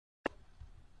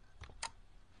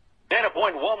Dana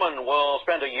Point woman will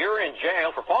spend a year in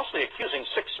jail for falsely accusing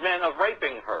 6 men of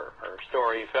raping her. Her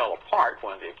story fell apart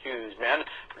when the accused men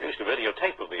produced a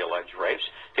videotape of the alleged rapes.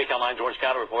 KCAL 9 George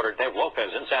County reporter Dave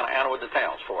Lopez in Santa Ana with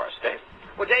details for us. Dave?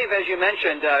 Well, Dave, as you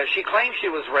mentioned, she claims she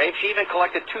was raped. She even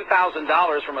collected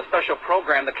 $2,000 from a special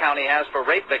program the county has for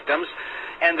rape victims.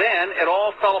 And then it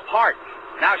all fell apart.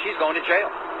 Now she's going to jail.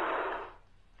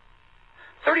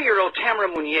 30-year-old Tamara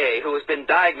Mounier, who has been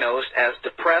diagnosed as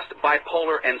depressed,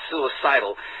 bipolar, and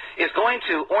suicidal, is going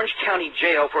to Orange County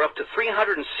Jail for up to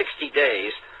 360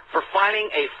 days for filing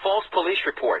a false police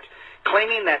report,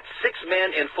 claiming that 6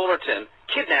 men in Fullerton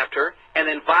kidnapped her and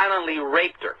then violently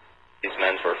raped her. These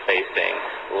men were facing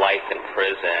life in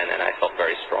prison, and I felt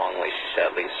very strongly she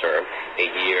should at least serve a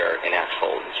year in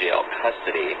actual jail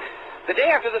custody. The day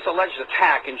after this alleged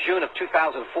attack in June of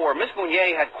 2004, Ms.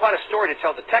 Mounier had quite a story to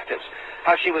tell detectives,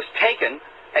 how she was taken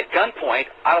at gunpoint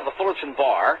out of the Fullerton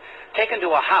bar, taken to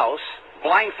a house,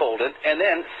 blindfolded, and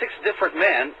then 6 different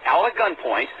men, all at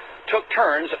gunpoint, took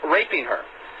turns raping her.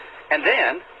 And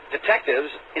then detectives,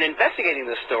 in investigating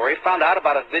this story, found out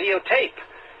about a videotape.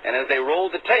 And as they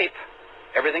rolled the tape,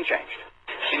 everything changed.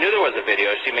 She knew there was a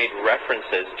video. She made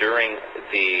references during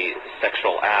the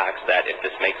sexual acts that if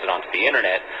this makes it onto the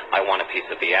internet, I want a piece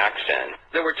of the action.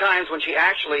 There were times when she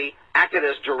actually acted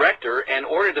as director and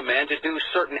ordered the men to do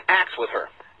certain acts with her.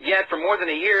 Yet for more than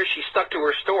a year, she stuck to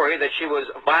her story that she was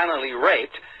violently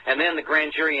raped, and then the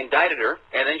grand jury indicted her,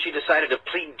 and then she decided to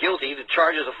plead guilty to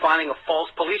charges of filing a false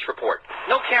police report.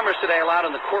 No cameras today allowed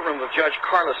in the courtroom of Judge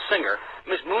Carla Singer.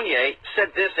 Ms. Mounier said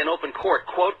this in open court,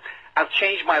 quote, "I've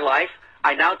changed my life.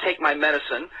 I now take my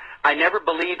medicine. I never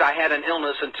believed I had an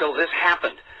illness until this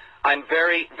happened. I'm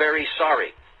very, very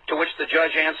sorry." To which the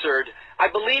judge answered, "I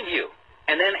believe you,"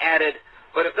 and then added,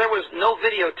 "But if there was no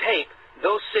videotape,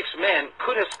 those 6 men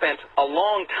could have spent a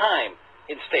long time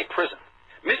in state prison."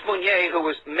 Ms. Mounier, who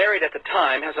was married at the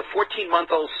time, has a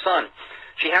 14-month-old son.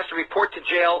 She has to report to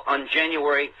jail on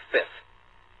January 5th.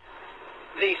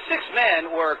 The 6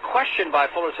 men were questioned by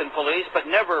Fullerton police, but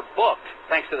never booked,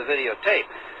 thanks to the videotape.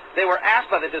 They were asked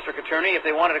by the district attorney if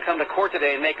they wanted to come to court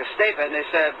today and make a statement, and they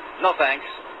said, "No thanks,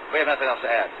 we have nothing else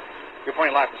to add."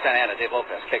 Reporting live from Santa Ana, Dave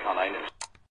Lopez, KCAL 9 News.